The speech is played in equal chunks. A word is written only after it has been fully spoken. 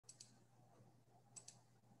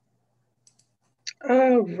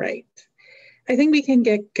All right. I think we can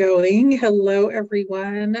get going. Hello,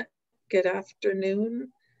 everyone. Good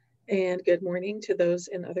afternoon and good morning to those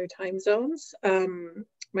in other time zones.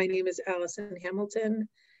 My name is Allison Hamilton,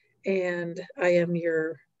 and I am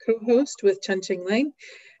your co-host with Chunching Lang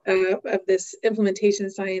of this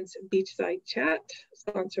Implementation Science Beachside Chat,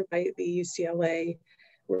 sponsored by the UCLA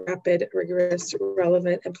Rapid, Rigorous,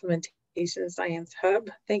 Relevant Implementation Science Hub.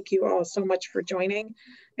 Thank you all so much for joining.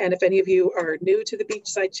 And if any of you are new to the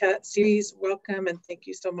Beachside Chat series, welcome, and thank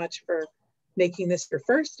you so much for making this your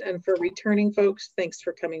first. And for returning folks, thanks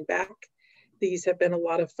for coming back. These have been a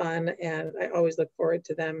lot of fun, and I always look forward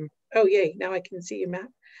to them. Oh, yay, now I can see you, Matt.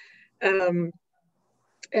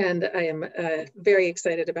 And I am very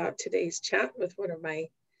excited about today's chat with one of my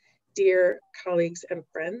dear colleagues and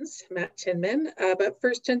friends, Matt Chinman. But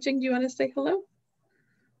first, Chenching, do you want to say hello?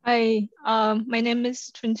 Hi, my name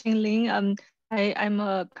is Chunqing Lin.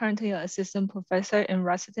 I'm currently an assistant professor in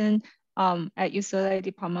resident at UCLA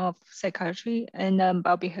Department of Psychiatry and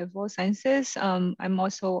Biobehavioral Sciences. I'm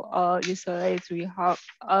also a UCLA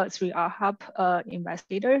 3R Hub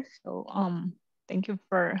investigator. So thank you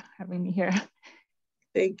for having me here.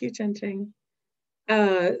 Thank you, Chenching.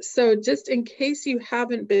 So just in case you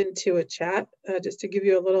haven't been to a chat, just to give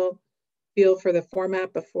you a little feel for the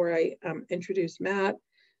format before I introduce Matt,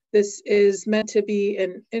 this is meant to be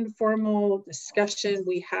an informal discussion.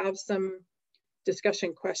 We have some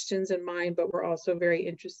discussion questions in mind, but we're also very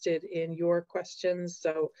interested in your questions.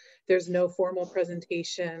 So there's no formal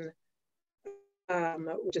presentation.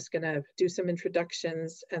 We're just going to do some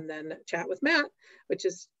introductions and then chat with Matt, which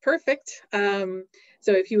is perfect. So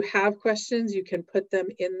if you have questions, you can put them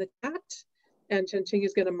in the chat, and Chenching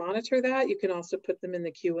is going to monitor that. You can also put them in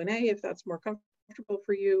the Q&A if that's more comfortable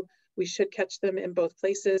for you. We should catch them in both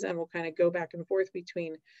places, and we'll kind of go back and forth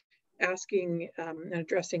between asking and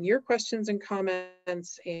addressing your questions and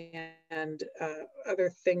comments and other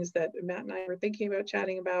things that Matt and I were thinking about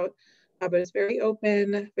chatting about. But it's very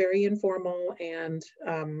open, very informal, and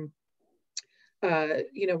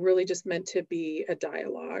really just meant to be a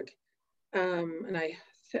dialogue. And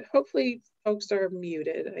hopefully folks are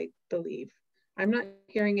muted, I believe. I'm not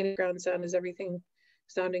hearing any background sound. Is everything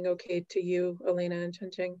sounding okay to you, Elena and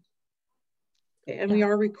Chenching? Okay, and we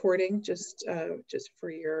are recording just for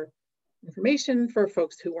your information for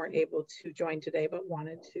folks who weren't able to join today but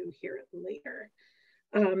wanted to hear it later.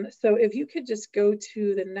 So if you could just go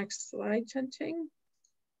to the next slide, Chenching.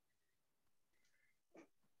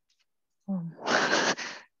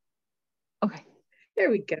 Okay. There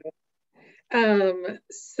we go.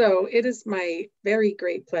 So it is my very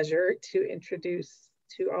great pleasure to introduce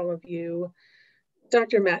to all of you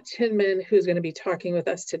Dr. Matt Chinman, who's going to be talking with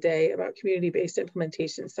us today about community-based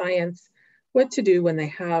implementation science, what to do when they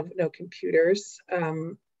have no computers.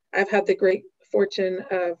 I've had the great fortune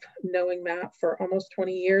of knowing Matt for almost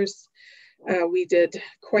 20 years. We did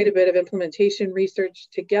quite a bit of implementation research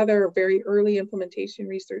together, very early implementation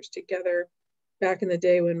research together back in the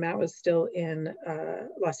day when Matt was still in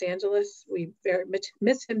Los Angeles. We very much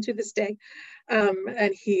miss him to this day.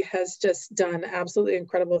 And he has just done absolutely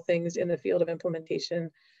incredible things in the field of implementation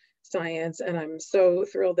science. And I'm so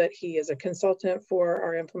thrilled that he is a consultant for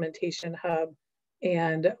our implementation hub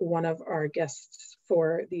and one of our guests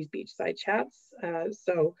for these Beachside chats.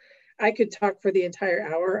 So I could talk for the entire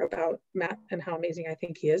hour about Matt and how amazing I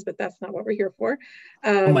think he is, but that's not what we're here for.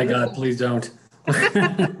 Oh my God, please don't.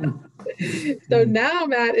 So now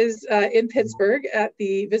Matt is in Pittsburgh at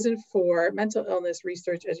the Vision for Mental Illness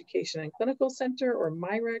Research Education and Clinical Center, or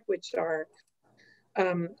MIREC, which are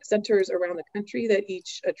centers around the country that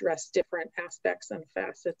each address different aspects and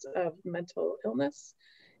facets of mental illness.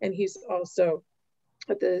 And he's also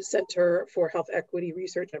at the Center for Health Equity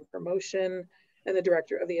Research and Promotion and the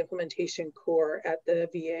director of the Implementation Core at the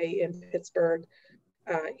VA in Pittsburgh.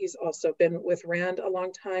 He's also been with RAND a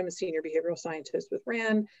long time, a senior behavioral scientist with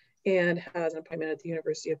RAND, and has an appointment at the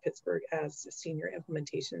University of Pittsburgh as a senior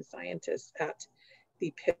implementation scientist at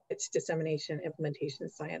the Pitt Dissemination Implementation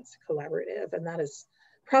Science Collaborative. And that is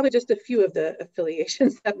probably just a few of the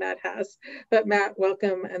affiliations that Matt has. But Matt,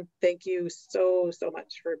 welcome, and thank you so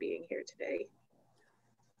much for being here today.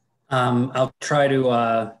 I'll try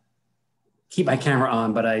to keep my camera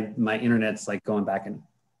on, but my internet's like going back and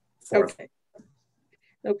forth. Okay.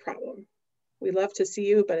 No problem. We love to see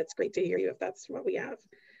you, but it's great to hear you if that's what we have.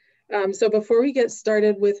 So before we get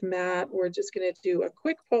started with Matt, we're just going to do a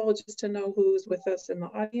quick poll just to know who's with us in the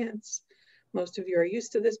audience. Most of you are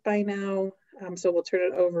used to this by now. So we'll turn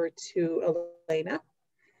it over to Elena.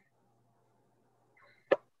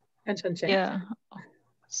 And Chunching. Yeah.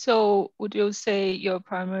 So would you say you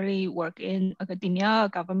primarily work in academia,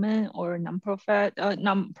 government, or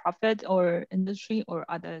nonprofit or industry or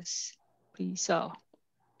others? Please, do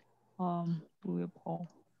your poll.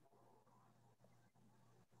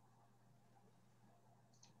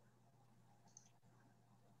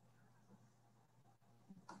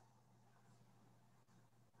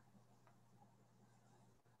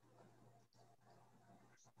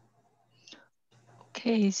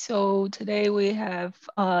 Okay, so today we have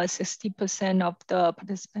 60% of the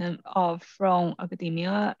participants are from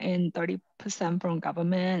academia and 30% from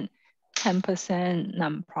government, 10%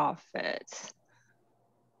 nonprofits.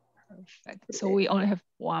 Perfect. So we only have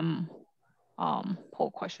one poll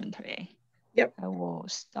question today. Yep. I will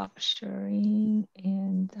stop sharing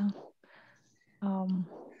and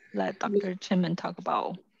let Dr. Chinman talk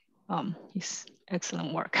about his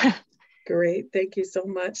excellent work. Great, thank you so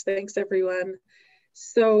much. Thanks, everyone.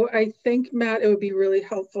 So I think, Matt, it would be really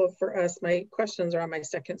helpful for us. My questions are on my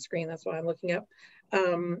second screen. That's why I'm looking up.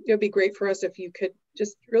 It would be great for us if you could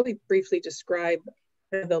just really briefly describe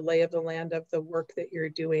the lay of the land of the work that you're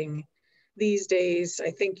doing these days.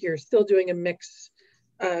 I think you're still doing a mix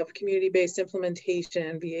of community-based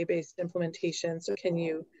implementation, VA-based implementation. So can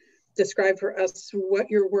you describe for us what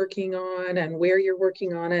you're working on and where you're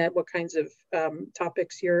working on it, what kinds of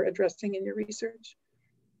topics you're addressing in your research?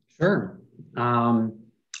 Sure.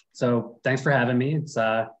 So thanks for having me. It's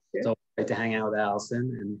so great to hang out with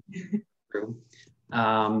Allison and crew.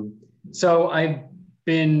 So I've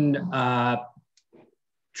been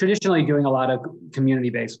traditionally doing a lot of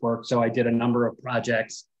community-based work. So I did a number of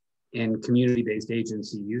projects in community-based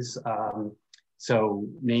agencies. So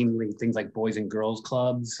namely things like Boys and Girls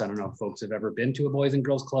Clubs. I don't know if folks have ever been to a Boys and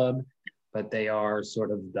Girls Club, but they are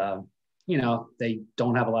sort of the, you know, they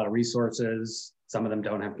don't have a lot of resources. Some of them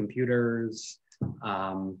don't have computers.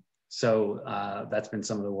 So that's been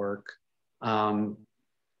some of the work.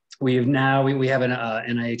 We have an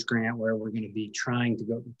NIH grant where we're going to be trying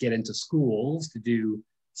to get into schools to do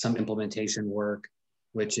some implementation work,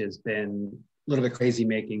 which has been a little bit crazy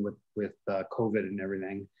making with COVID and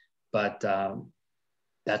everything. But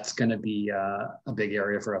that's going to be a big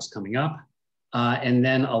area for us coming up. And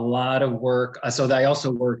then a lot of work. So I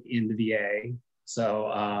also work in the VA.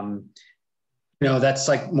 So, you know, that's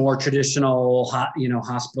like more traditional,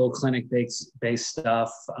 hospital clinic-based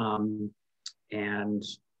stuff, and,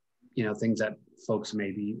 you know, things that folks may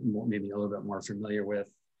be maybe a little bit more familiar with,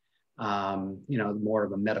 you know, more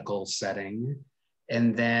of a medical setting.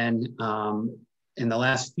 And then in the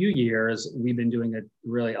last few years, we've been doing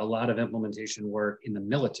a lot of implementation work in the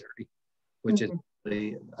military, which is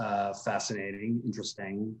really fascinating,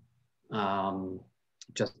 interesting. You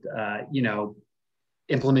know,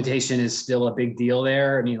 implementation is still a big deal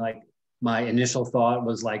there. I mean, like my initial thought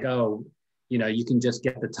was like, oh, you know, you can just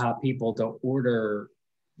get the top people to order,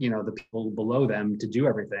 you know, the people below them to do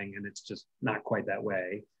everything. And it's just not quite that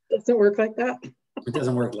way. It doesn't work like that. It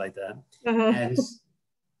doesn't work like that. And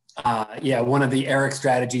yeah, one of the Eric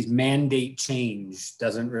strategies, mandate change,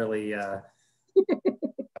 doesn't really, you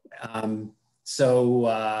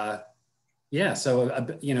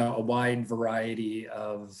know, a wide variety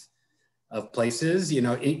of places, you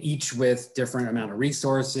know, each with different amount of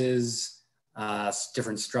resources,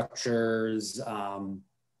 different structures.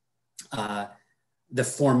 The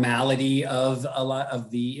formality of a lot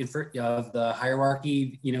of the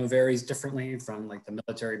hierarchy, you know, varies differently, from like the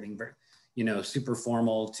military being very, you know, super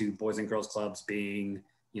formal to Boys and Girls Clubs being,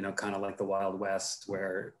 you know, kind of like the Wild West,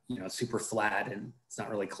 where, you know, super flat and it's not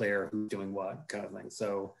really clear who's doing what kind of thing.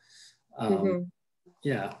 So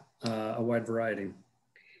yeah, a wide variety.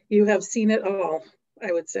 You have seen it all,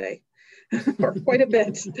 I would say, or quite a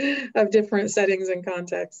bit of different settings and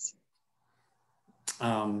contexts.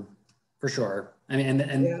 For sure. I mean,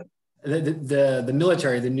 and the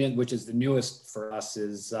military, which is the newest for us,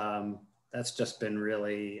 is that's just been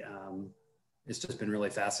really, it's just been really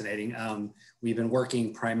fascinating. We've been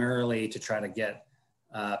working primarily to try to get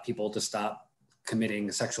people to stop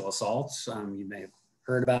committing sexual assaults. You may have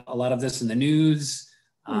heard about a lot of this in the news.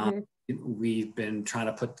 We've been trying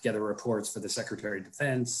to put together reports for the Secretary of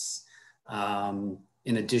Defense, in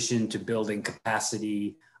addition to building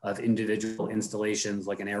capacity of individual installations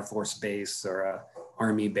like an Air Force base or a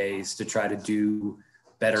Army base to try to do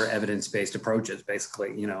better evidence-based approaches.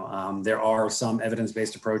 Basically, you know, there are some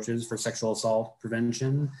evidence-based approaches for sexual assault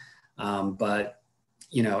prevention, but,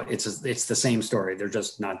 you know, it's the same story. They're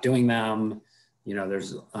just not doing them. You know,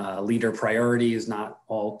 there's leader priorities not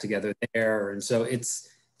all together there. And so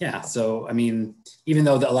yeah, so I mean, even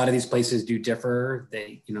though a lot of these places do differ,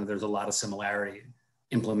 you know, there's a lot of similarity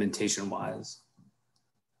implementation-wise.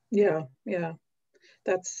 Yeah, yeah.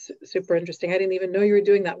 That's super interesting. I didn't even know you were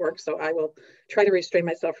doing that work, so I will try to restrain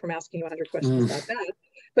myself from asking you 100 questions about that.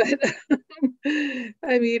 But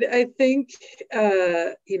I mean, I think,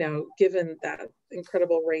 you know, given that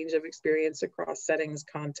incredible range of experience across settings,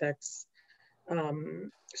 contexts,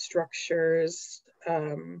 structures,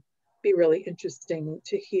 be really interesting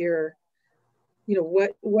to hear, you know,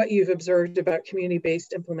 what you've observed about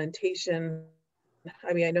community-based implementation.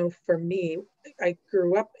 I mean, I know for me, I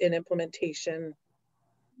grew up in implementation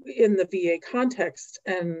in the VA context,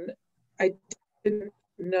 and I didn't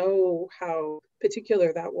know how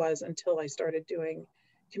particular that was until I started doing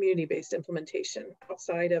community-based implementation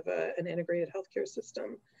outside of an integrated healthcare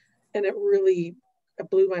system. And it really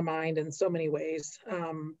blew my mind in so many ways,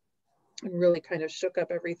 and really kind of shook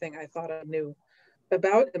up everything I thought I knew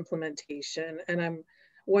about implementation. And I'm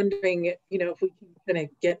wondering, you know, if we can kind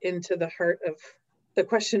of get into the heart of the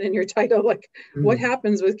question in your title, like what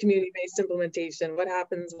happens with community-based implementation? What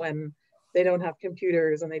happens when they don't have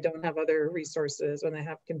computers and they don't have other resources, when they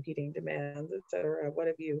have competing demands, et cetera? What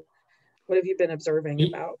have you been observing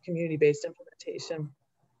about community-based implementation?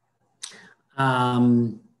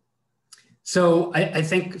 So I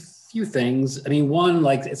think a few things. I mean, one,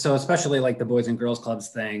 like, so especially like the Boys and Girls Clubs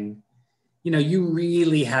thing, you know, you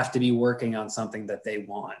really have to be working on something that they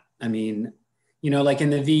want. I mean, you know, like in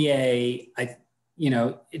the VA, you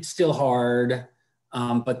know, it's still hard,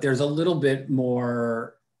 but there's a little bit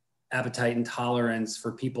more appetite and tolerance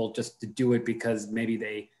for people just to do it because maybe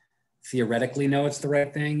they theoretically know it's the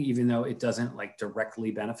right thing, even though it doesn't like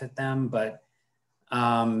directly benefit them. But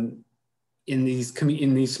in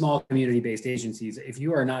these small community-based agencies, if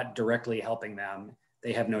you are not directly helping them,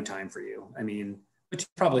 they have no time for you. I mean, which is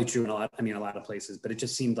probably true in a lot of places, but it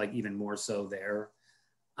just seemed like even more so there.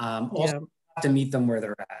 Also, you have to meet them where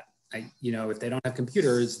they're at. You know, if they don't have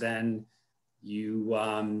computers, then you,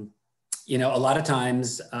 you know, a lot of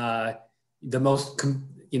times the most,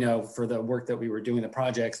 you know, for the work that we were doing, the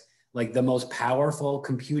projects, like the most powerful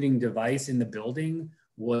computing device in the building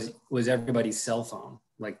was everybody's cell phone.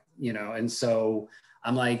 Like, you know, and so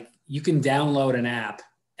I'm like, you can download an app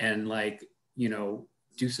and like, you know,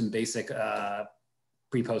 do some basic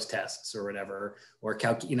pre-post tests or whatever, or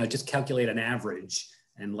you know, just calculate an average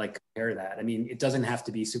and like compare that. I mean, it doesn't have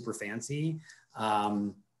to be super fancy,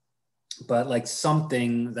 but like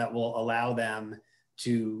something that will allow them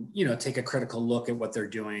to, you know, take a critical look at what they're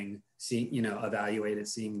doing, see, you know, evaluate it,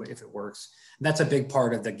 seeing if it works. And that's a big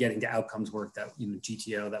part of the getting to outcomes work that, you know,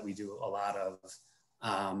 GTO that we do a lot of,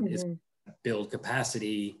 is build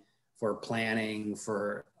capacity for planning,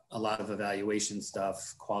 for a lot of evaluation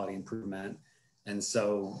stuff, quality improvement. And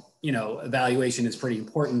so, you know, evaluation is pretty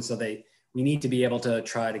important. So we need to be able to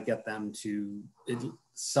try to get them to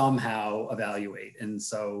somehow evaluate. And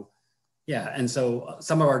so, yeah. And so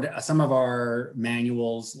some of our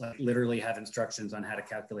manuals like literally have instructions on how to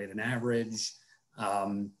calculate an average,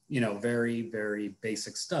 you know, very, very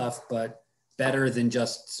basic stuff, but better than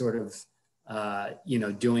just sort of, you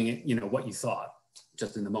know, doing it, you know, what you thought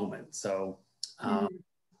just in the moment. So,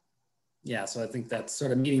 yeah, so I think that's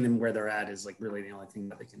sort of meeting them where they're at is like really the only thing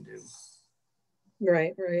that they can do.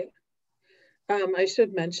 Right, right. I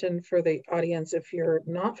should mention for the audience, if you're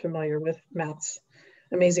not familiar with Matt's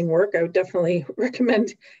amazing work, I would definitely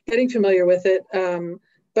recommend getting familiar with it.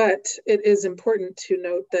 But it is important to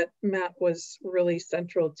note that Matt was really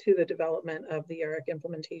central to the development of the ERIC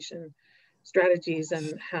implementation strategies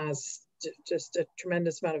and has just a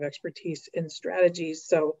tremendous amount of expertise in strategies.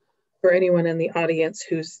 So for anyone in the audience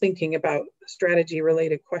who's thinking about strategy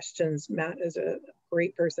related questions, Matt is a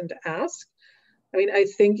great person to ask. I mean, I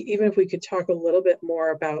think even if we could talk a little bit more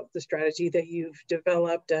about the strategy that you've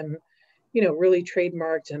developed and, you know, really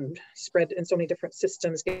trademarked and spread in so many different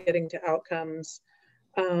systems, getting to outcomes.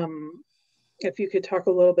 If you could talk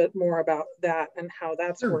a little bit more about that and how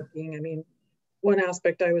that's working. I mean, one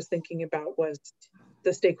aspect I was thinking about was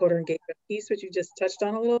the stakeholder engagement piece, which you just touched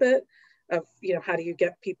on a little bit of, you know, how do you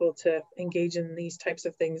get people to engage in these types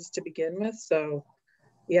of things to begin with? So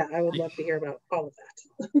yeah, I would love to hear about all of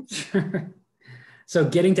that. So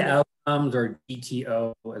getting to outcomes, or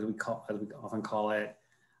GTO, as we often call it,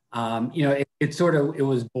 you know, it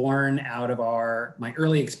was born out of my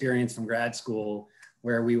early experience from grad school,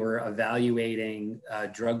 where we were evaluating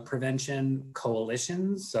drug prevention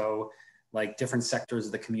coalitions. So like different sectors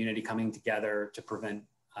of the community coming together to prevent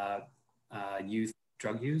youth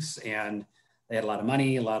drug use, and they had a lot of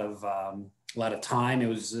money, a lot of time. It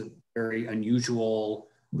was a very unusually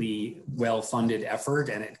well-funded effort,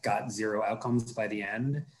 and it got zero outcomes by the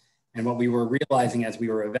end. And what we were realizing as we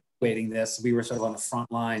were evaluating this, we were sort of on the front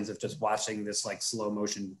lines of just watching this like slow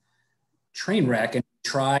motion train wreck and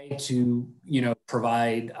try to,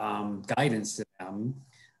 provide guidance to them.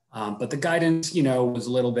 But the guidance, was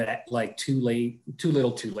a little bit like too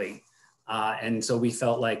little too late. And so we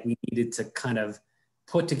felt like we needed to kind of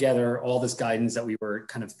put together all this guidance that we were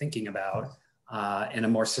kind of thinking about in a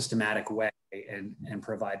more systematic way and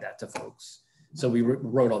provide that to folks. So we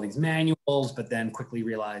wrote all these manuals, but then quickly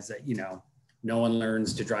realized that, no one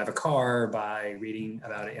learns to drive a car by reading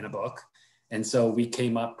about it in a book. And so we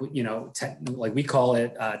came up with, like we call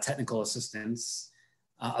it technical assistance.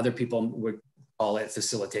 Other people would call it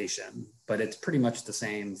facilitation, but it's pretty much the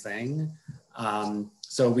same thing.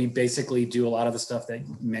 So we basically do a lot of the stuff that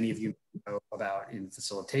many of you know about in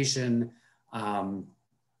facilitation.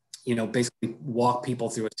 Basically walk people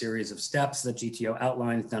through a series of steps that GTO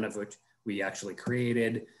outlines, none of which we actually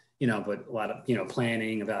created, but a lot of,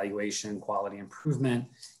 planning, evaluation, quality improvement.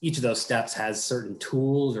 Each of those steps has certain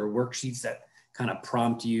tools or worksheets that kind of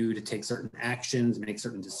prompt you to take certain actions, make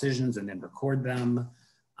certain decisions, and then record them.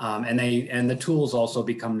 And the tools also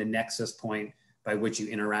become the nexus point by which you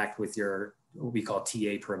interact with your, what we call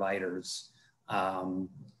TA providers,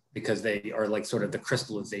 because they are like sort of the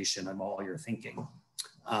crystallization of all your thinking.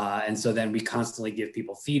 And so then we constantly give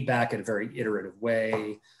people feedback in a very iterative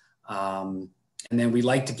way. And then we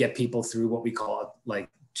like to get people through what we call like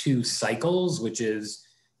 2 cycles, which is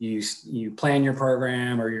you plan your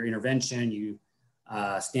program or your intervention, you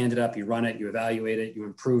stand it up, you run it, you evaluate it, you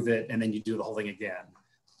improve it, and then you do the whole thing again.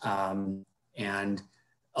 And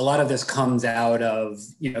a lot of this comes out of,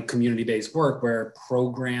 community-based work where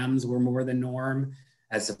programs were more the norm,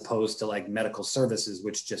 as opposed to like medical services,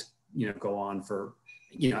 which just, go on for,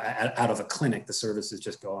 out of a clinic, the services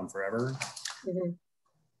just go on forever. Mm-hmm.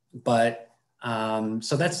 But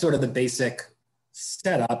so that's sort of the basic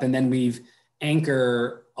setup. And then we've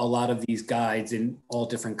anchor a lot of these guides in all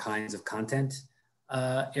different kinds of content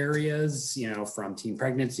areas, from teen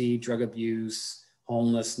pregnancy, drug abuse,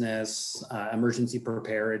 homelessness, emergency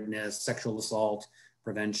preparedness, sexual assault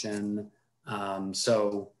prevention.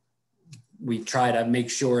 So we try to make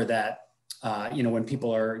sure that, when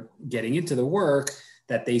people are getting into the work,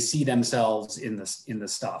 that they see themselves in the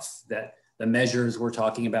stuff, that the measures we're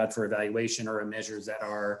talking about for evaluation are measures that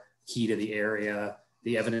are key to the area.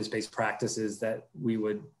 The evidence-based practices that we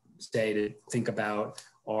would say to think about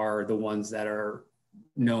are the ones that are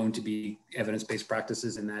known to be evidence-based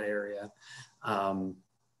practices in that area.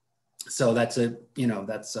 So that's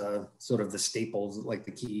sort of the staples, like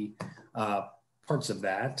the key parts of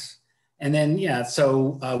that. And then,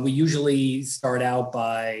 we usually start out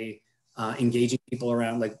by engaging people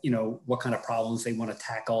around what kind of problems they want to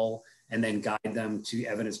tackle, and then guide them to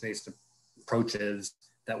evidence-based approaches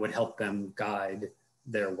that would help them guide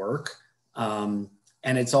their work. And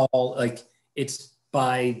it's all it's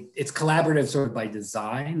collaborative sort of by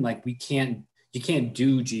design. Like you can't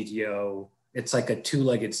do GTO. It's like a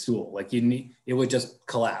 2-legged stool. Like it would just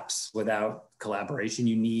collapse without collaboration.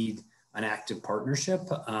 You need an active partnership.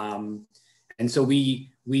 And so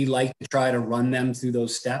we like to try to run them through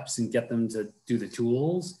those steps and get them to do the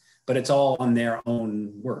tools, but it's all on their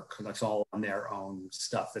own work. That's all on their own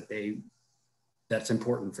stuff that's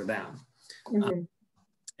important for them. Mm-hmm.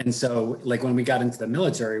 And so when we got into the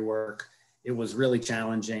military work, it was really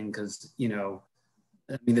challenging because,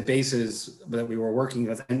 the bases that we were working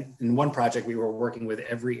with, and in one project, we were working with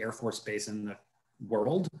every Air Force base in the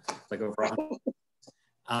world, like over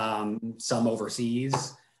 100, some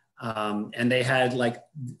overseas. And they had like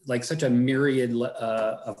such a myriad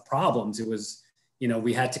of problems. It was,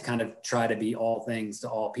 we had to kind of try to be all things to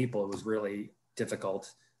all people. It was really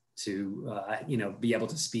difficult to, be able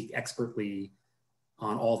to speak expertly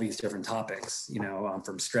on all these different topics,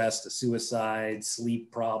 from stress to suicide,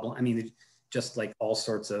 sleep problem. Just like all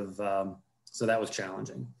sorts of, so that was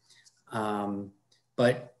challenging.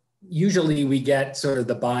 But usually we get sort of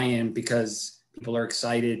the buy-in because people are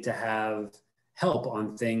excited to have help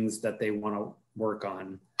on things that they want to work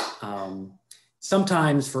on.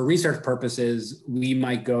 Sometimes for research purposes, we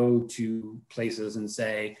might go to places and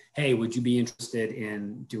say, hey, would you be interested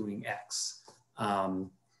in doing X?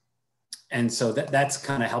 And so that's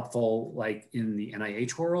kind of helpful, like in the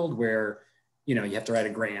NIH world where, you have to write a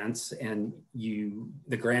grant and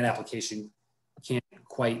the grant application can't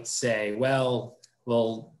quite say, well,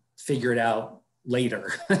 we'll figure it out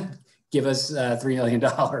later. Give us $3 million.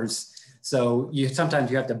 So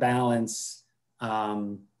sometimes you have to balance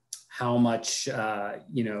how much,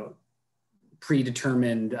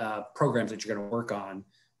 predetermined programs that you're going to work on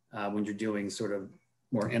when you're doing sort of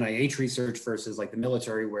more NIH research versus like the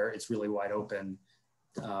military where it's really wide open.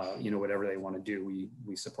 Whatever they want to do,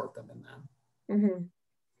 we support them in that. Mm-hmm.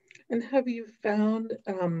 And have you found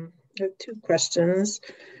I have two questions.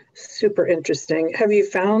 Super interesting. Have you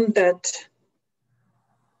found that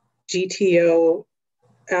GTO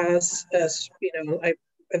as you know, I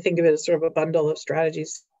think of it as sort of a bundle of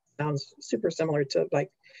strategies, sounds super similar to like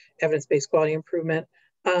evidence-based quality improvement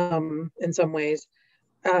in some ways.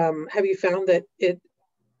 Have you found that it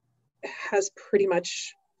has pretty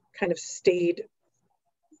much kind of stayed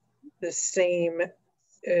the same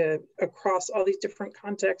across all these different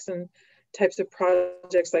contexts and types of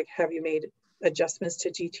projects? Like, have you made adjustments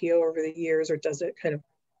to GTO over the years, or does it kind of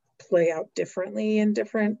play out differently in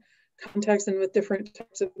different contexts and with different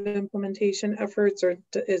types of implementation efforts, or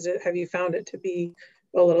have you found it to be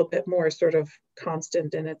a little bit more sort of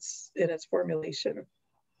constant in its formulation?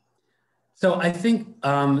 So I think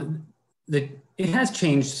that it has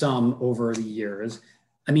changed some over the years.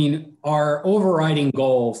 I mean, our overriding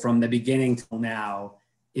goal from the beginning till now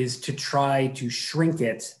is to try to shrink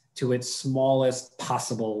it to its smallest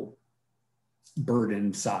possible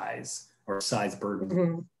burden size, or size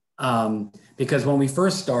burden. Mm-hmm. Because when we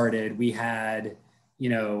first started, we had, you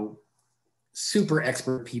know, super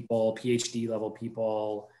expert people, PhD level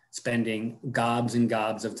people spending gobs and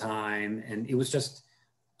gobs of time. And it was just,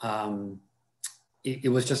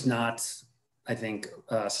 it was just not, I think,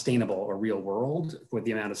 sustainable or real world with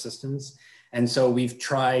the amount of systems. And so we've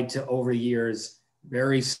tried to, over the years,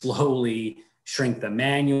 very slowly shrink the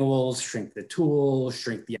manuals, shrink the tools,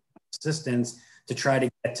 shrink the assistance, to try to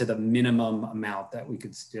get to the minimum amount that we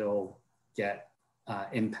could still get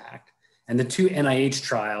impact. And the two NIH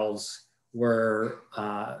trials were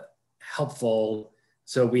helpful.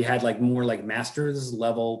 So we had like more like master's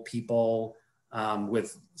level people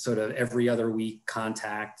with sort of every other week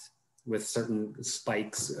contact with certain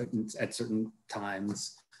spikes at certain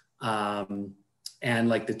times. And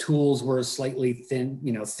like the tools were slightly thinned.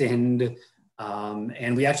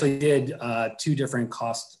 And we actually did two different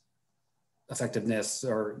cost effectiveness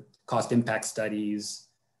or cost impact studies,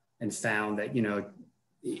 and found that, you know,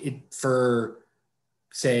 for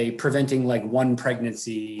say preventing like one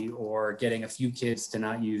pregnancy or getting a few kids to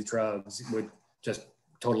not use drugs would just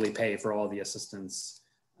totally pay for all the assistance,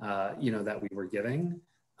 you know, that we were giving.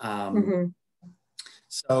 Mm-hmm.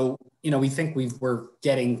 So, you know, we think we're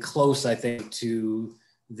getting close, I think, to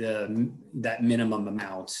that minimum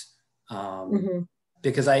amount. Mm-hmm.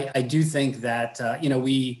 Because I do think that, you know,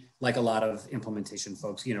 we, like a lot of implementation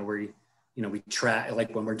folks, you know, we track,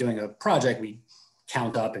 like when we're doing a project, we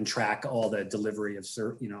count up and track all the delivery of,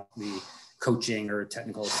 you know, the coaching or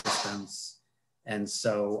technical assistance. And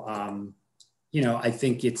so, you know, I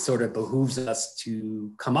think it sort of behooves us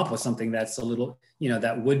to come up with something that's a little, you know,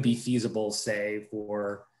 that would be feasible, say,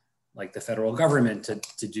 for like the federal government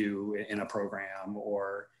to do in a program,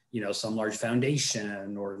 or, you know, some large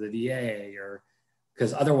foundation or the VA, or,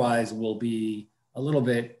 because otherwise we'll be a little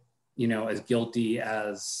bit, you know, as guilty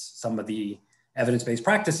as some of the evidence-based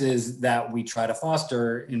practices that we try to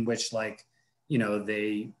foster, in which, like, you know,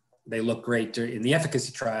 they look great in the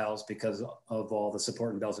efficacy trials because of all the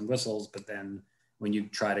support and bells and whistles, but then when you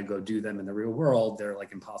try to go do them in the real world, they're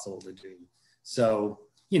like impossible to do. So,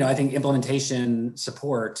 you know, I think implementation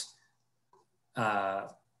support can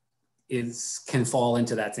fall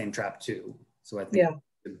into that same trap too. So I think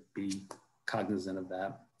we should be cognizant of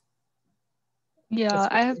that. Yeah,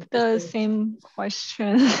 I have the same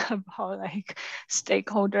question about like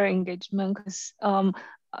stakeholder engagement, because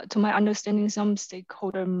to my understanding, some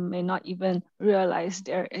stakeholder may not even realize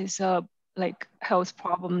there is a like health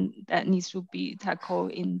problem that needs to be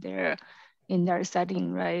tackled in their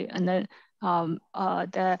setting, right? And then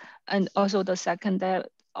and also the second that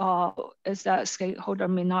is that stakeholder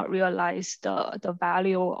may not realize the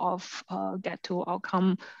value of get to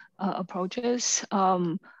outcome approaches.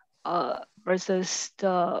 Versus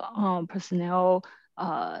the personnel,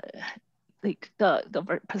 like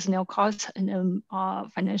the personnel costs and then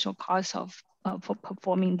financial costs of for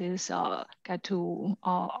performing this get to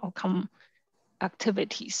outcome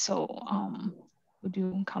activities. So would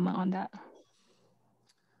you comment on that?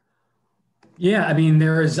 Yeah, I mean,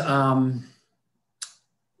 there's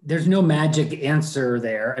no magic answer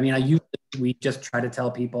there. I mean, we just try to tell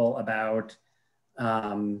people about,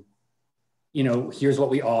 you know, here's what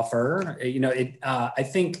we offer. You know, I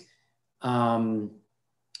think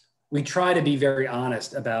we try to be very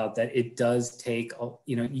honest about that. It does take,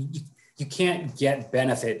 you know, you can't get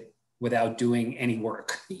benefit without doing any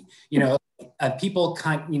work. You know, people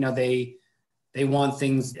you know, they want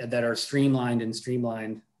things that are streamlined.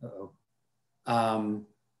 Uh-oh. Can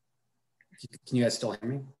you guys still hear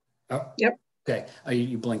me? Oh. Yep. Okay,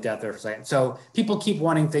 you blinked out there for a second. So people keep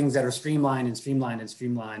wanting things that are streamlined.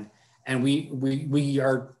 And we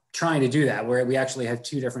are trying to do that, where we actually have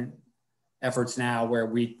two different efforts now where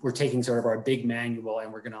we're taking sort of our big manual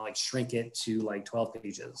and we're gonna like shrink it to like 12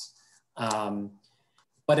 pages.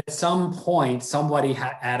 But at some point, somebody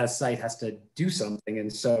at a site has to do something.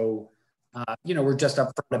 And so, you know, we're just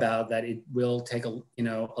upfront about that. It will take a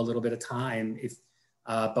little bit of time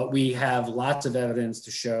but we have lots of evidence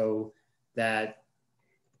to show that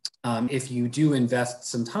if you do invest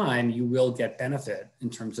some time, you will get benefit in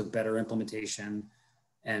terms of better implementation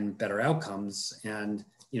and better outcomes. And,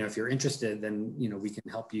 you know, if you're interested, then, you know, we can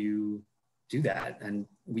help you do that. And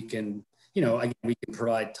we can, you know, again, we can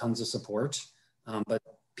provide tons of support, but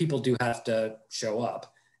people do have to show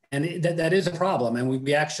up. And that is a problem. And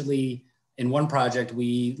we actually, in one project,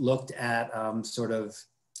 we looked at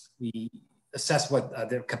we assessed what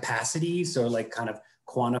their capacity, so like kind of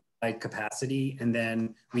quantified capacity. And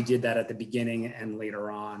then we did that at the beginning and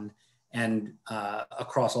later on and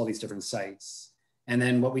across all these different sites. And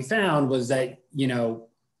then what we found was that, you know,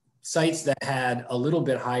 sites that had a little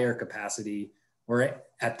bit higher capacity were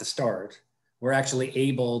at the start, were actually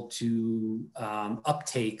able to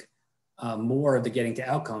uptake more of the getting to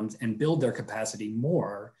outcomes and build their capacity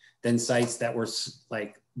more than sites that were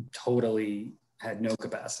like totally had no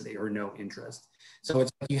capacity or no interest. So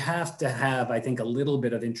it's, you have to have, I think, a little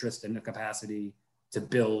bit of interest in the capacity to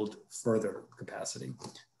build further capacity.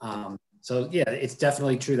 So yeah, it's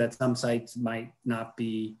definitely true that some sites might not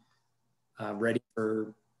be ready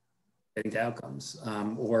for getting to outcomes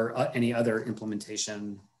or any other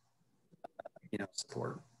implementation, you know,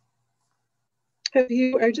 support.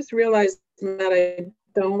 I just realized, Matt, I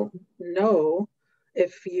don't know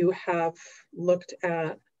if you have looked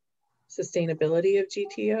at sustainability of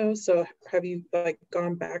GTO. So have you like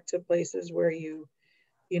gone back to places where you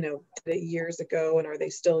know, did it years ago, and are they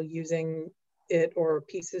still using it or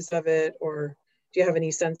pieces of it? Or do you have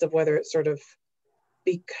any sense of whether it sort of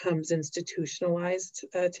becomes institutionalized,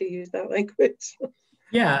 to use that language?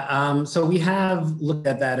 Yeah, so we have looked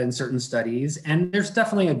at that in certain studies, and there's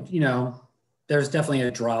definitely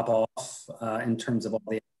a drop off in terms of all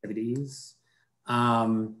the activities.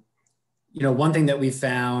 You know, one thing that we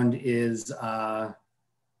found is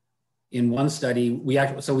in one study, we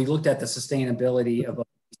looked at the sustainability of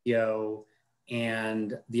GTO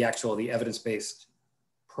and the evidence-based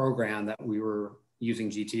program that we were using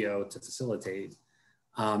GTO to facilitate.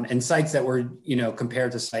 And sites that were, you know,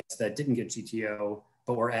 compared to sites that didn't get GTO,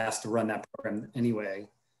 but were asked to run that program anyway.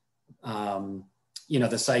 You know,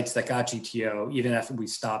 the sites that got GTO, even after we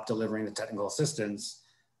stopped delivering the technical assistance,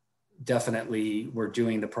 definitely were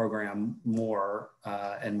doing the program more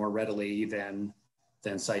and more readily than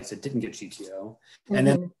sites that didn't get GTO. Mm-hmm. And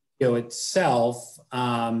then GTO itself,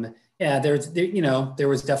 yeah, there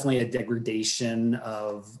was definitely a degradation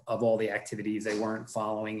of all the activities. They weren't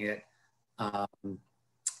following it,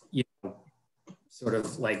 you know, sort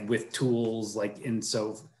of like with tools, like in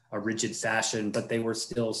a rigid fashion, but they were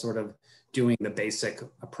still sort of doing the basic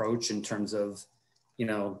approach in terms of, you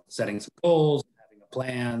know, setting some goals, having a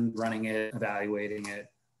plan, running it, evaluating it,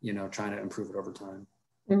 you know, trying to improve it over time.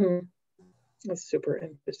 Mm-hmm. That's super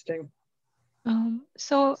interesting.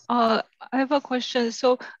 So I have a question.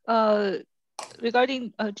 So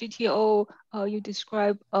regarding GTO, you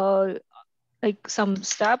describe like some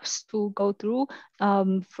steps to go through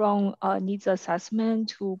from needs assessment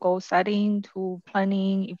to goal setting to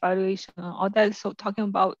planning, evaluation, all that. So talking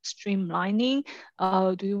about streamlining,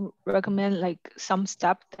 do you recommend like some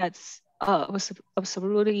step that's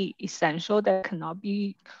absolutely essential that cannot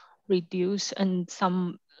be reduced, and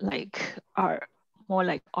some like are more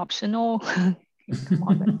like optional?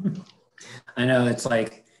 I know, it's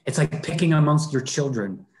like picking amongst your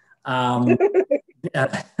children.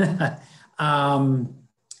 Yeah.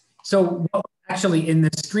 So actually in the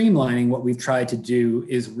streamlining, what we've tried to do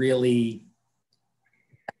is really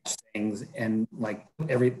things and like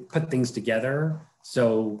put things together.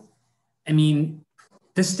 So, I mean,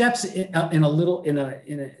 the steps in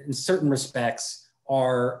certain respects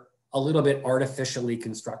are a little bit artificially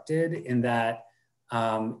constructed in that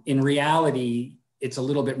in reality, it's a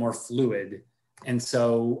little bit more fluid. And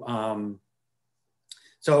so,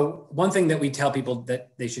 so one thing that we tell people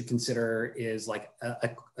that they should consider is like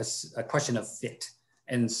a question of fit.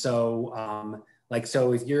 And so,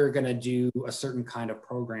 so if you're gonna do a certain kind of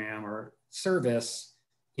program or service,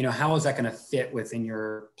 you know, how is that gonna fit within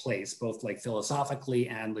your place, both like philosophically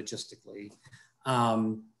and logistically?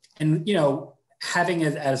 And, you know, having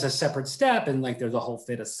it as a separate step, and like there's a whole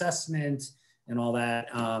fit assessment and all that,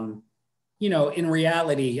 you know, in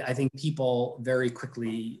reality, I think people very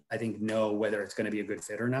quickly, I think, know whether it's going to be a good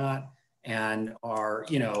fit or not. And are,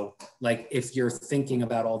 you know, like if you're thinking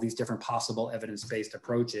about all these different possible evidence-based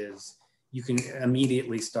approaches, you can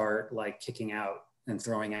immediately start like kicking out and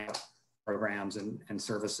throwing out programs and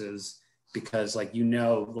services, because like,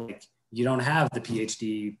 like you don't have the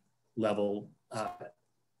PhD level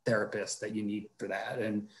therapist that you need for that.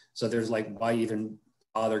 And so there's like, why even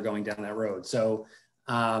bother going down that road? So,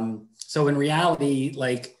 so in reality,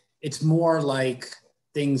 like, it's more like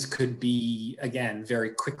things could be, again,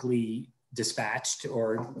 very quickly dispatched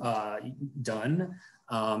or done,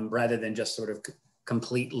 rather than just sort of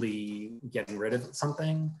completely getting rid of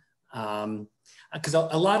something. Because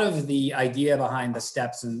a lot of the idea behind the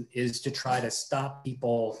steps is to try to stop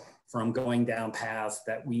people from going down paths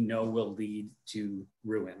that we know will lead to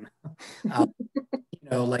ruin.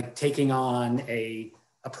 Like taking on a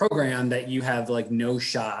program that you have like no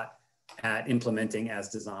shot at implementing as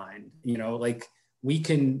designed. Like we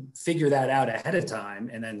can figure that out ahead of time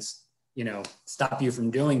and then, stop you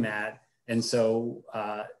from doing that. And so,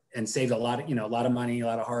 and save a lot of money, a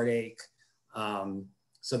lot of heartache.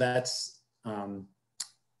 So that's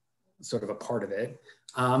sort of a part of it.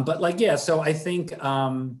 But like, yeah, so I think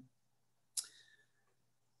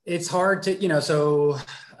it's hard to, so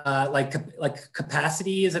like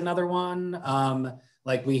capacity is another one.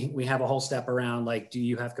 Like we have a whole step around like, do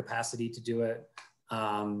you have capacity to do it?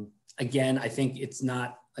 Again, I think it's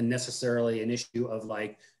not necessarily an issue of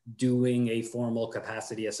like doing a formal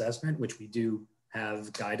capacity assessment, which we do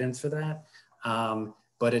have guidance for that.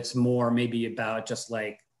 But it's more maybe about just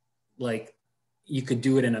like you could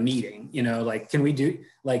do it in a meeting, like, can we do,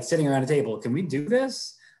 like sitting around a table, can we do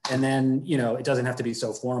this? And then, it doesn't have to be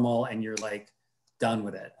so formal and you're like done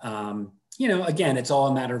with it. Again, it's all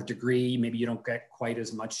a matter of degree. Maybe you don't get quite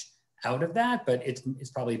as much out of that, but it's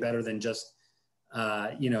probably better than just,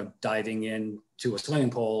 diving into a swimming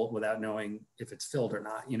pool without knowing if it's filled or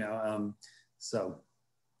not, so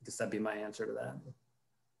I guess that'd be my answer to that.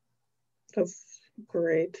 That's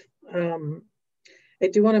great. I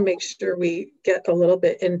do want to make sure we get a little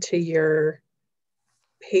bit into your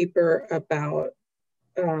paper about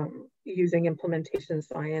using implementation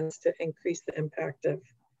science to increase the impact of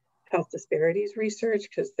health disparities research,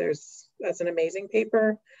 because that's an amazing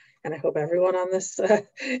paper. And I hope everyone on this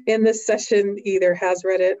in this session either has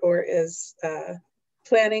read it or is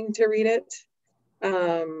planning to read it.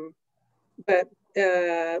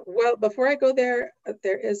 Well, before I go there,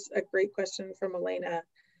 there is a great question from Elena,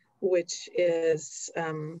 which is,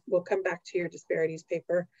 we'll come back to your disparities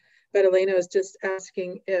paper, but Elena is just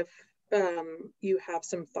asking if you have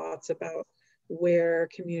some thoughts about where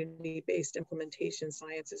community-based implementation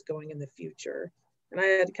science is going in the future. And I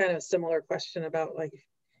had kind of a similar question about like,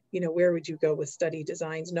 where would you go with study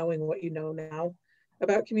designs, knowing what you know now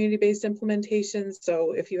about community-based implementation?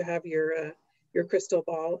 So if you have your crystal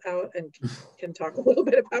ball out and can talk a little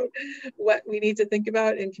bit about what we need to think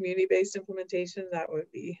about in community-based implementation, that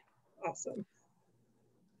would be awesome.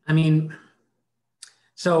 I mean,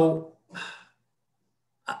 so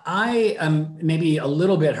I am maybe a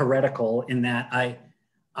little bit heretical in that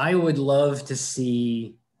I would love to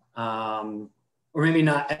see, or maybe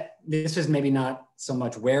not, this is maybe not so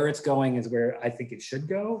much where it's going as where I think it should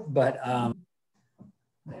go, but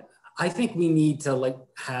I think we need to like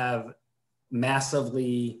have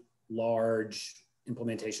massively large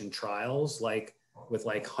implementation trials, like with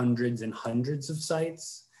like hundreds and hundreds of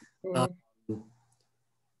sites.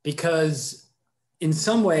 Because in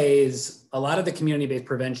some ways, a lot of the community-based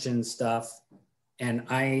prevention stuff, and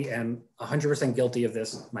I am 100% guilty of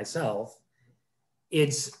this myself,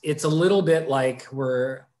 it's a little bit like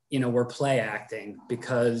we're play acting,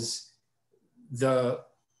 because the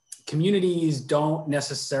communities don't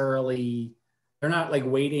necessarily, they're not like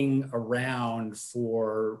waiting around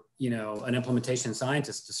for, an implementation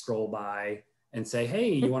scientist to scroll by and say,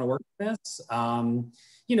 hey, you want to work with this?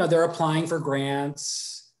 They're applying for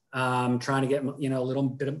grants, trying to get, a little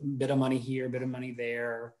bit of money here, a bit of money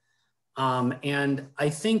there. And I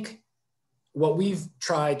think what we've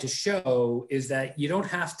tried to show is that it doesn't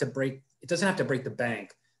have to break the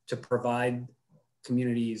bank to provide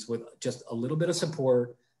communities with just a little bit of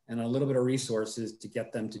support and a little bit of resources to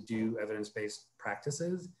get them to do evidence-based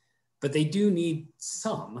practices, but they do need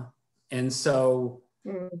some. And so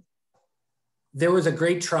there was a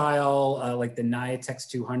great trial, like the NIATEX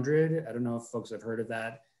 200. I don't know if folks have heard of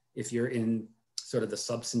that. If you're in sort of the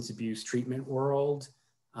substance abuse treatment world,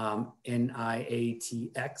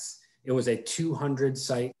 NIATX, it was a 200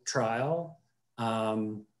 site trial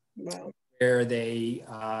where they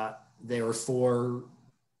were 4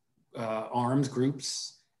 arms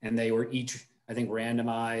groups, and they were each, I think,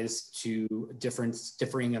 randomized to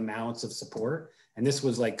differing amounts of support. And this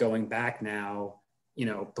was like going back now,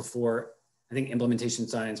 before I think implementation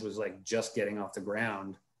science was like just getting off the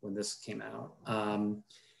ground. when this came out.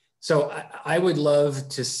 So I would love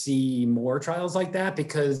to see more trials like that,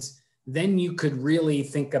 because then you could really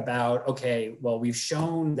think about, okay, well, we've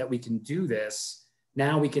shown that we can do this.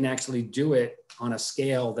 Now we can actually do it on a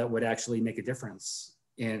scale that would actually make a difference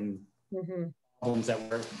in problems that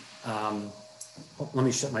were, let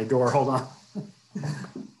me shut my door, hold on.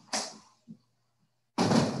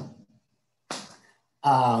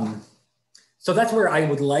 So that's where I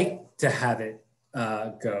would like to have it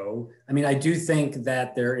go. I mean, I do think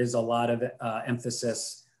that there is a lot of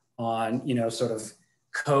emphasis on, you know, sort of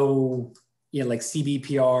like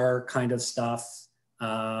CBPR kind of stuff,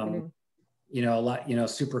 you know, a lot, you know,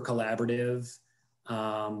 super collaborative.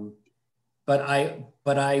 But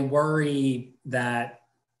I worry that,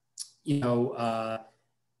 you know,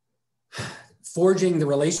 forging the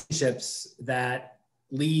relationships that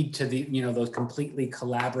lead to the, you know, those completely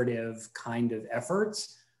collaborative kind of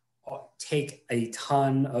efforts take a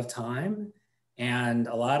ton of time. And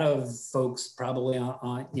a lot of folks probably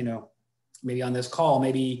on you know, maybe on this call,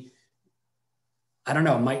 maybe, I don't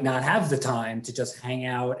know, might not have the time to just hang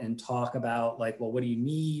out and talk about like, well, what do you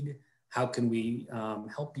need? How can we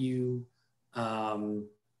help you? And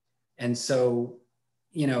so,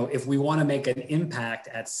 you know, if we want to make an impact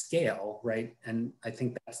at scale, right? And I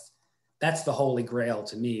think that's the holy grail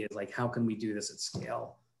to me, is like, how can we do this at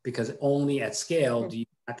scale? Because only at scale do you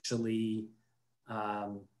actually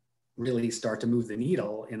really start to move the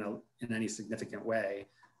needle in any significant way.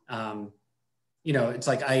 You know, it's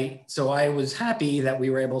like so I was happy that we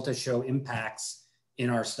were able to show impacts in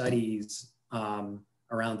our studies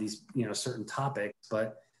around these, you know, certain topics,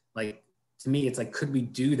 but like, to me, it's like, could we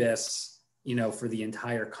do this, you know, for the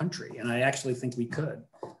entire country? And I actually think we could.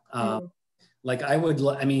 Like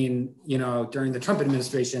I mean, you know, during the Trump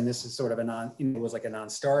administration, this is sort of it was like a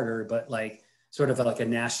non-starter, but like sort of like a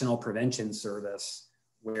national prevention service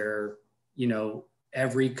where, you know,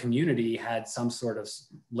 every community had some sort of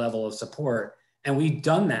level of support. And we've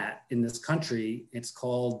done that in this country. It's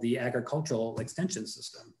called the agricultural extension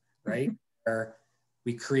system, right? Where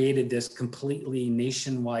we created this completely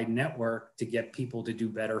nationwide network to get people to do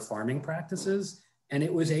better farming practices. And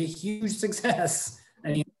it was a huge success.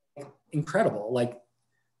 I mean, incredible, like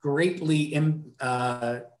greatly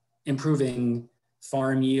improving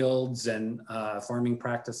farm yields and farming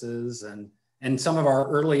practices. And some of our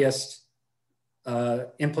earliest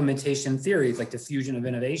implementation theories, like diffusion of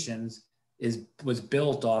innovations, was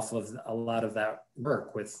built off of a lot of that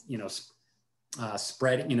work with, you know,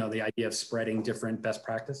 you know, the idea of spreading different best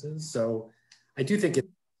practices. So I do think it's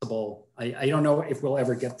possible. I don't know if we'll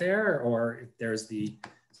ever get there, or if there's the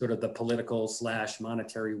sort of the political /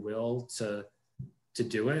 monetary will to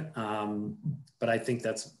do it. But I think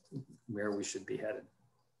that's where we should be headed.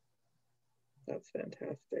 That's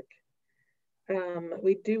fantastic.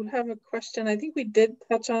 We do have a question. I think we did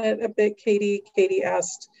touch on it a bit, Katie. Katie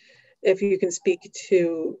asked if you can speak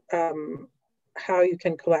to how you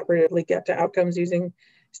can collaboratively get to outcomes using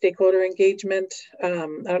stakeholder engagement. I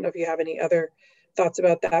don't know if you have any other thoughts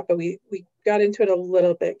about that, but we got into it a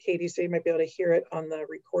little bit, Katie, so you might be able to hear it on the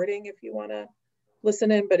recording if you want to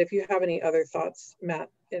listen in. But if you have any other thoughts, Matt,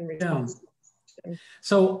 in response. Yeah.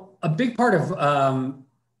 So a big part of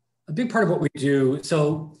what we do,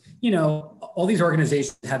 so, you know, all these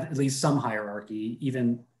organizations have at least some hierarchy.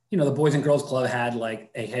 Even, you know, the Boys and Girls Club had like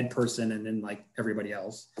a head person and then like everybody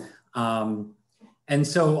else. And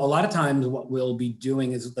so a lot of times what we'll be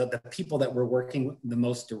doing is the people that we're working the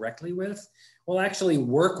most directly with, we'll actually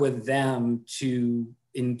work with them to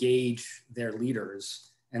engage their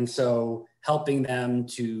leaders. And so helping them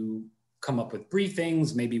to come up with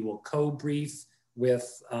briefings, maybe we'll co-brief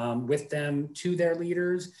with them to their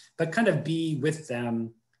leaders, but kind of be with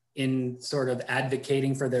them in sort of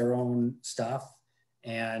advocating for their own stuff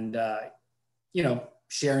and, you know,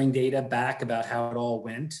 sharing data back about how it all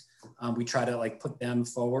went. We try to like put them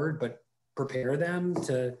forward, but prepare them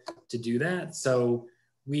to do that. So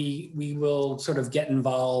we will sort of get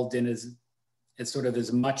involved in as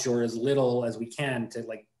much or as little as we can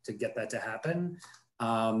to get that to happen.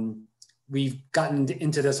 We've gotten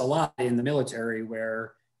into this a lot in the military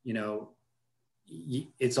where, you know,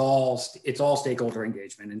 it's all stakeholder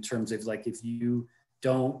engagement in terms of like, if you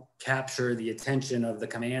don't capture the attention of the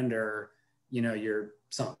commander, you know, you're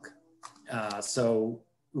sunk. So,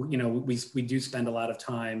 you know, we do spend a lot of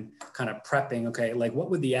time kind of prepping, okay, like what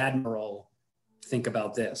would the admiral think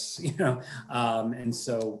about this, you know? And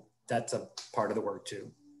so that's a part of the work too.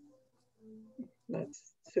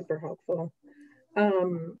 That's super helpful.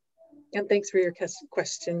 And thanks for your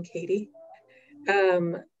question, Katie.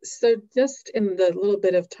 So just in the little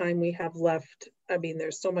bit of time we have left, I mean,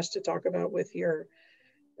 there's so much to talk about with your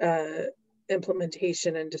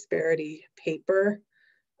implementation and disparity paper.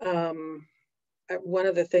 One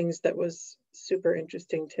of the things that was super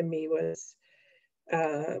interesting to me was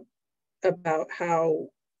about how,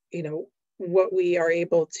 what we are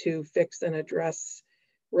able to fix and address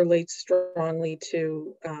relates strongly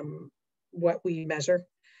to what we measure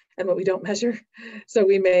and what we don't measure. So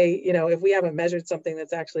we may, if we haven't measured something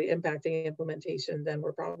that's actually impacting implementation, then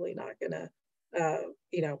we're probably not gonna,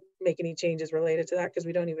 make any changes related to that because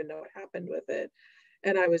we don't even know what happened with it.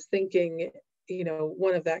 And I was thinking,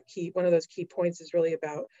 one of those key points is really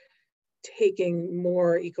about taking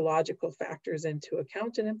more ecological factors into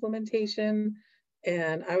account in implementation.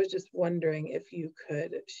 And I was just wondering if you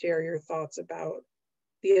could share your thoughts about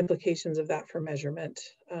the implications of that for measurement.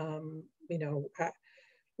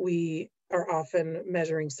 We are often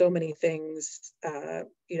measuring so many things. I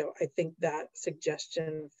think that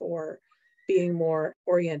suggestion for being more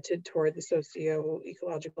oriented toward the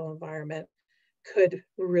socio-ecological environment could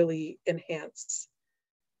really enhance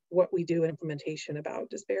what we do in implementation about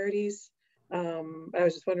disparities. I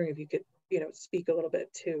was just wondering if you could, speak a little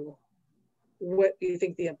bit to what you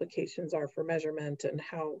think the implications are for measurement and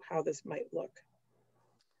how this might look.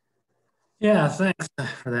 Yeah, thanks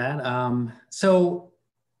for that. So,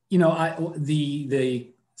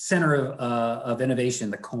 the Center of Innovation,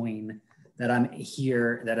 the COIN, that I'm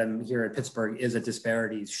here at Pittsburgh, is a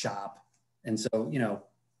disparities shop, and so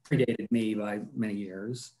predated me by many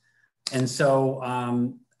years, and so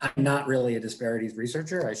I'm not really a disparities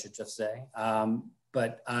researcher, I should just say,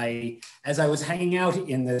 but as I was hanging out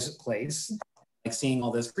in this place, like seeing all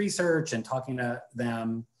this research and talking to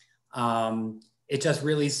them, it just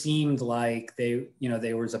really seemed like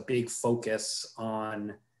there was a big focus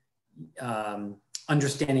on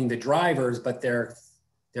understanding the drivers, but their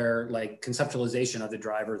like conceptualization of the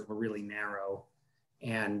drivers were really narrow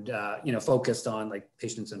and focused on like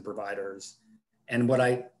patients and providers. And what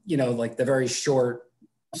like the very short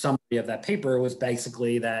summary of that paper was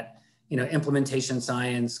basically that implementation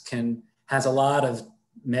science has a lot of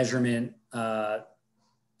measurement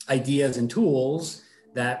ideas and tools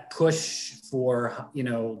that push for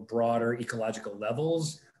broader ecological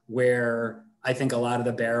levels where I think a lot of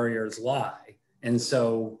the barriers lie. And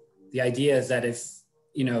so the idea is that if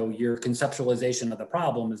your conceptualization of the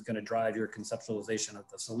problem is going to drive your conceptualization of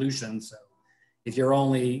the solution. So if you're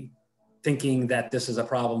only thinking that this is a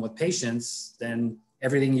problem with patients, then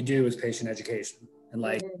everything you do is patient education. And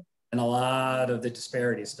and a lot of the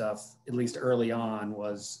disparity stuff, at least early on,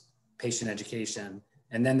 was patient education.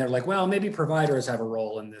 And then they're like, well, maybe providers have a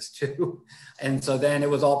role in this too. And so then it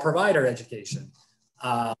was all provider education.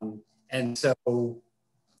 And so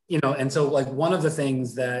like one of the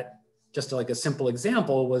things that, just like a simple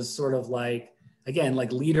example, was sort of like, again,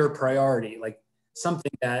 like leader priority, like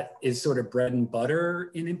something that is sort of bread and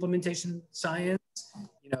butter in implementation science,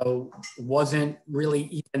 wasn't really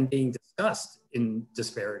even being discussed in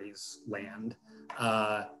disparities land.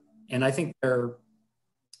 And I think they're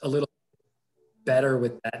a little better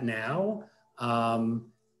with that now.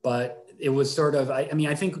 But it was sort of,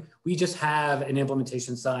 I think we just have in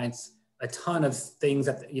implementation science a ton of things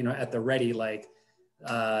at the ready, like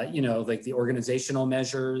like the organizational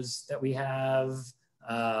measures that we have,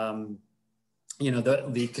 the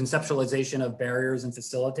conceptualization of barriers and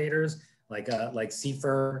facilitators, like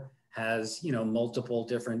CFR has,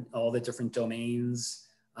 all the different domains.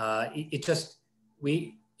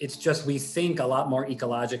 We think a lot more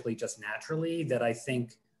ecologically, just naturally, that I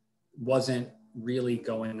think wasn't really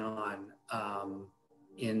going on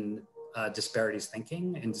in disparities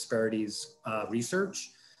thinking and disparities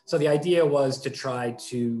research. So the idea was to try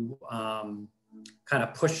to kind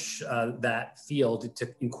of push that field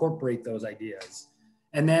to incorporate those ideas.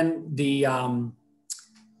 And then the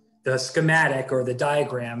schematic or the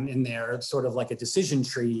diagram in there, sort of like a decision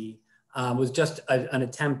tree, was just an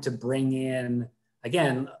attempt to bring in,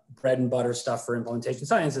 again, bread and butter stuff for implementation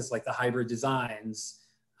science. It's like the hybrid designs,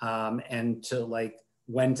 and to like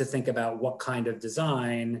when to think about what kind of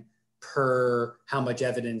design per how much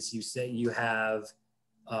evidence you say you have,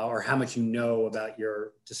 or how much you know about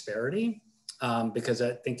your disparity, because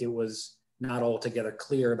I think it was not altogether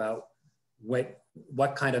clear about what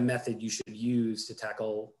kind of method you should use to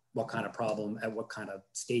tackle what kind of problem at what kind of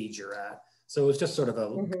stage you're at. So it was just sort of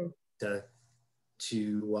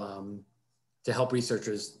to help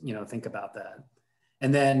researchers, think about that.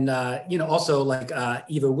 And then, also like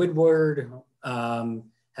Eva Woodward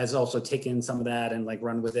has also taken some of that and like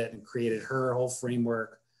run with it and created her whole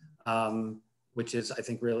framework, which is, I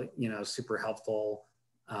think, really, super helpful.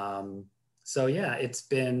 So yeah, it's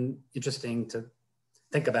been interesting to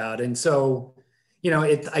think about. And so,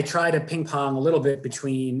 I try to ping pong a little bit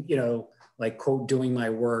between, like quote, doing my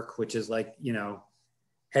work, which is like,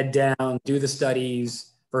 head down, do the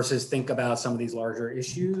studies versus think about some of these larger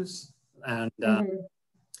issues. And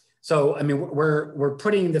so, I mean, we're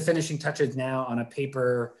putting the finishing touches now on a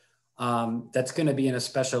paper that's going to be in a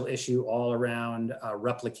special issue all around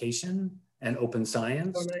replication and open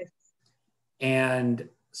science. Oh, nice. And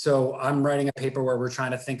so I'm writing a paper where we're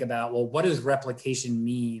trying to think about, well, what does replication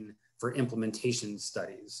mean for implementation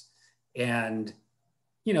studies? And,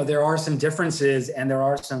 there are some differences and there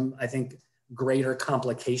are some, I think, greater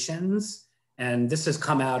complications. And this has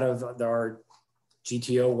come out of our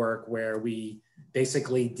GTO work where we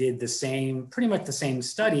basically did pretty much the same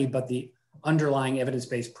study, but the underlying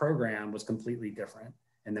evidence-based program was completely different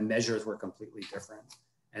and the measures were completely different.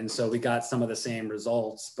 And so we got some of the same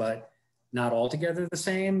results, but not altogether the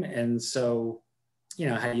same. And so,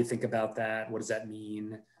 how do you think about that? What does that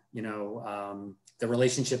mean? The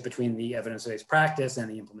relationship between the evidence-based practice and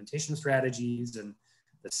the implementation strategies and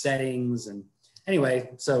the settings. And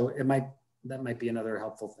anyway, so that might be another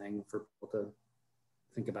helpful thing for people to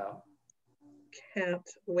think about. Can't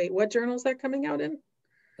wait. What journal is that coming out in?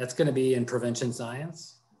 That's going to be in Prevention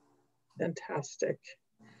Science. Fantastic.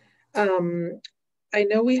 I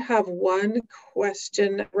know we have one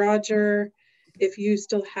question. Roger, if you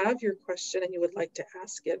still have your question and you would like to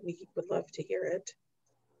ask it, we would love to hear it.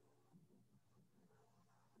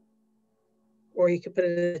 Or you could put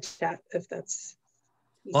it in the chat if that's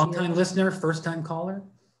easier. Long-time listener, first-time caller.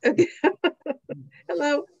 Okay.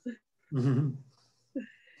 Hello. Do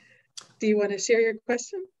you want to share your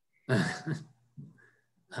question? I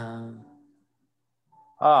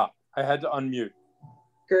had to unmute.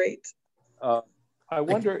 Great. I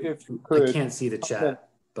wonder if you could. I can't see the chat,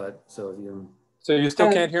 but so if you. So you still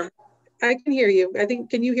can't hear me? I can hear you. I think,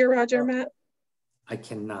 can you hear Roger, Matt? I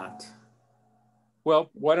cannot. Well,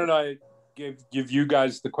 why don't I give you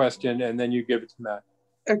guys the question and then you give it to Matt.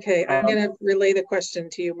 Okay, I'm going to relay the question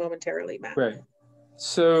to you momentarily, Matt. Great.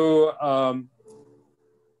 So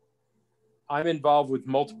I'm involved with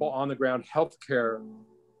multiple on-the-ground healthcare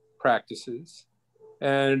practices.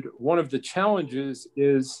 And one of the challenges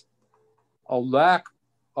is a lack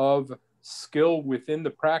of skill within the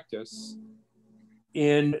practice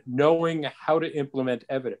in knowing how to implement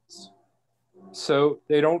evidence. So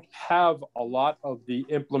they don't have a lot of the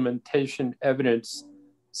implementation evidence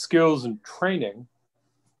skills and training.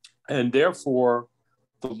 And therefore,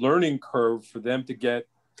 the learning curve for them to get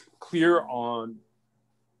clear on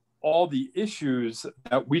all the issues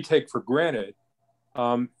that we take for granted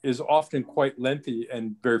is often quite lengthy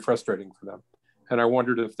and very frustrating for them. And I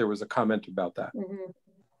wondered if there was a comment about that. Mm-hmm.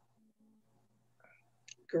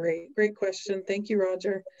 Great question. Thank you,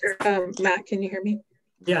 Roger. Matt, can you hear me?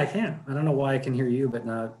 Yeah, I can. I don't know why I can hear you, but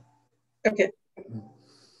not. Okay.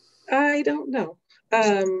 I don't know.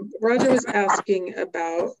 Roger was asking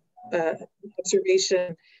about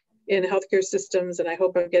observation in healthcare systems, and I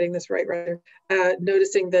hope I'm getting this right, Roger,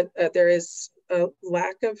 noticing that there is a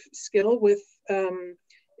lack of skill with in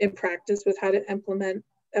practice with how to implement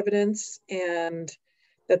evidence, and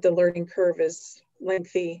that the learning curve is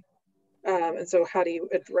lengthy. And so how do you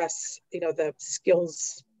address, the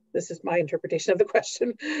skills? This is my interpretation of the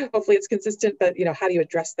question. Hopefully it's consistent, but how do you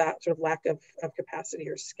address that sort of lack of capacity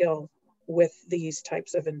or skill with these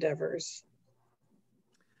types of endeavors?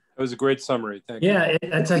 That was a great summary. Thank you. Yeah,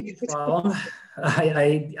 that's a huge problem.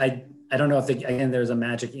 I don't know if again there's a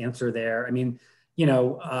magic answer there. I mean,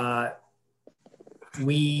 people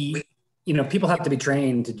have to be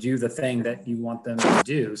trained to do the thing that you want them to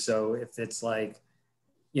do. So if it's like,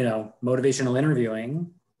 motivational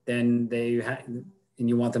interviewing, then and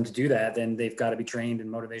you want them to do that, then they've got to be trained in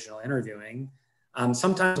motivational interviewing.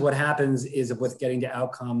 Sometimes what happens is with getting to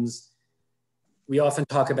outcomes, we often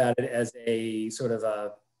talk about it as a sort of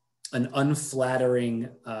an unflattering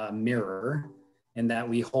mirror, in that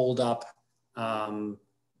we hold up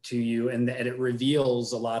to you and that it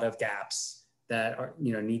reveals a lot of gaps that are,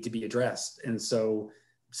 need to be addressed. And so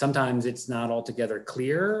sometimes it's not altogether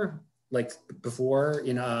clear, like before,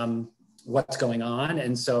 what's going on.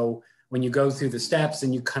 And so when you go through the steps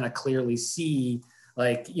and you kind of clearly see,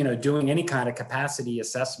 like, doing any kind of capacity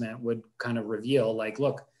assessment would kind of reveal, like,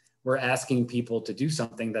 look, we're asking people to do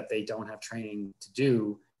something that they don't have training to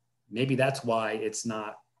do. Maybe that's why it's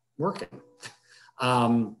not working.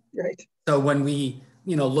 Right. So when we,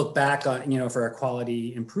 look back on, for a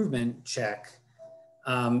quality improvement check,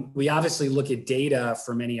 we obviously look at data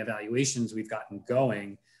from any evaluations we've gotten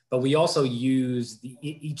going, but we also use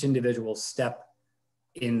each individual step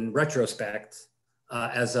in retrospect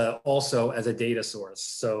also as a data source.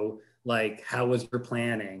 So like, how was your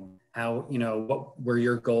planning? How, you know, what were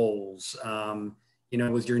your goals? You know,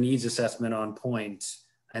 was your needs assessment on point?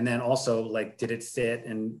 And then also, like, did it fit?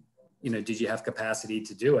 And, you know, did you have capacity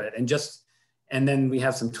to do it? And then we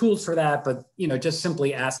have some tools for that, but, you know, just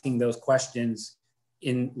simply asking those questions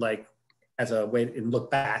in, like, as a way to look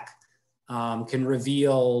back, can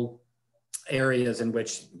reveal areas in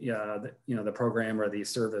which, you know, the program or the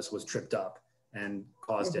service was tripped up and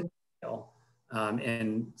caused it to fail.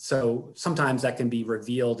 And so sometimes that can be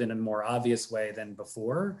revealed in a more obvious way than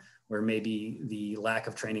before, where maybe the lack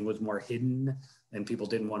of training was more hidden and people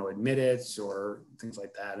didn't want to admit it or things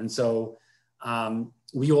like that. And so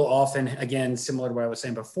we will often, again, similar to what I was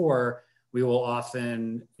saying before, we will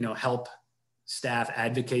often, you know, help staff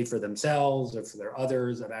advocate for themselves or for their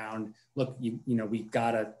others around, look, you know, we've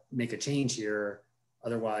got to make a change here.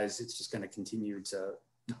 Otherwise, it's just going to continue to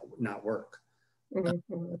not work.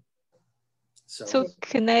 So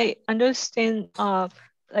can I understand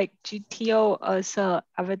like GTO as a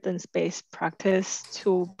evidence-based practice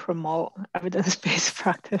to promote evidence-based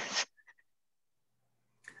practice?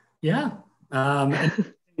 Yeah, I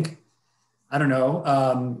don't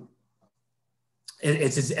know.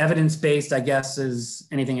 It's as evidence-based, I guess, as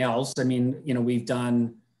anything else. I mean, you know, we've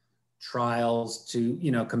done trials to,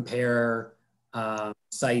 you know, compare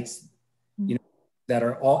sites, you know, that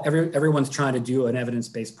are everyone's trying to do an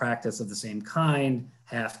evidence-based practice of the same kind.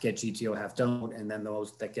 Half get GTO, half don't, and then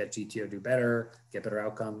those that get GTO do better, get better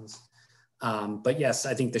outcomes. But yes,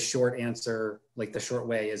 I think the short answer, like the short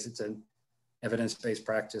way, is it's an evidence-based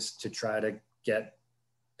practice to try to get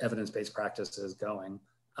evidence-based practices going.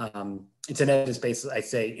 It's an evidence-based, I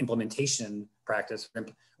say, implementation practice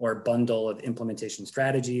or bundle of implementation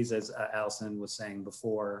strategies, as Allison was saying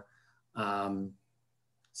before.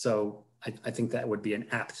 So I think that would be an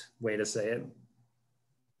apt way to say it.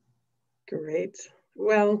 Great.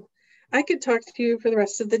 Well, I could talk to you for the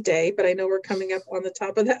rest of the day, but I know we're coming up on the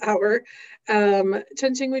top of the hour.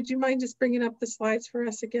 Chenqing, would you mind just bringing up the slides for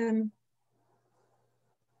us again?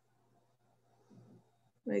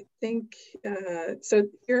 I think, so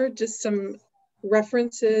here are just some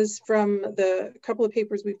references from the couple of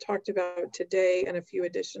papers we've talked about today and a few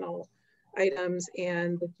additional items,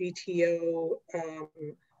 and the GTO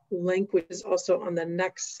link, which is also on the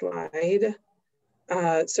next slide.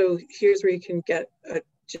 So here's where you can get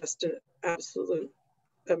just an absolute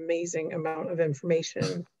amazing amount of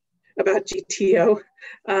information about GTO,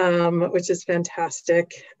 which is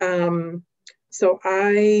fantastic. So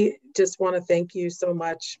I just want to thank you so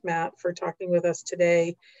much, Matt, for talking with us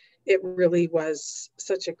today. It really was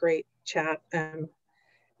such a great chat, and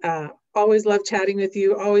always love chatting with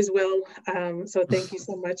you, always will. So thank you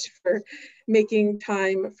so much for making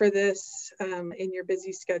time for this in your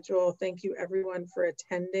busy schedule. Thank you everyone for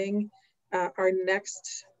attending our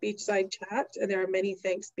next Beachside chat, and there are many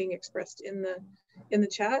thanks being expressed in the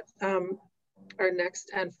chat. Our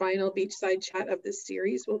next and final Beachside chat of this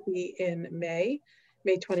series will be in May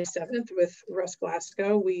 27th with Russ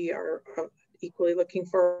Glasgow. We are equally looking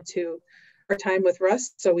forward to our time with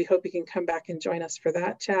Russ, so we hope you can come back and join us for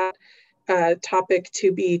that chat. Topic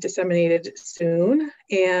to be disseminated soon,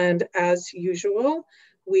 and as usual,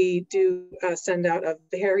 we do send out a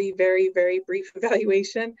very, very, very brief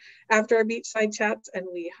evaluation after our Beachside chats, and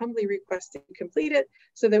we humbly request that you complete it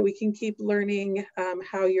so that we can keep learning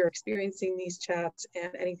how you're experiencing these chats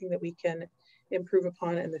and anything that we can improve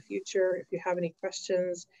upon in the future. If you have any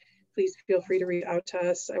questions, please feel free to reach out to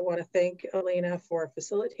us. I want to thank Elena for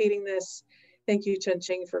facilitating this. Thank you,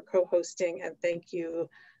 Chenqing, for co-hosting, and thank you,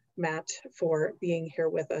 Matt, for being here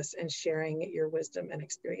with us and sharing your wisdom and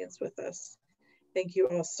experience with us. Thank you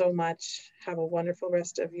all so much. Have a wonderful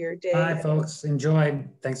rest of your day. Bye, folks. Enjoy.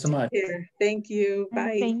 Thanks so much. Thank you.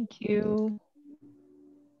 Bye. Thank you.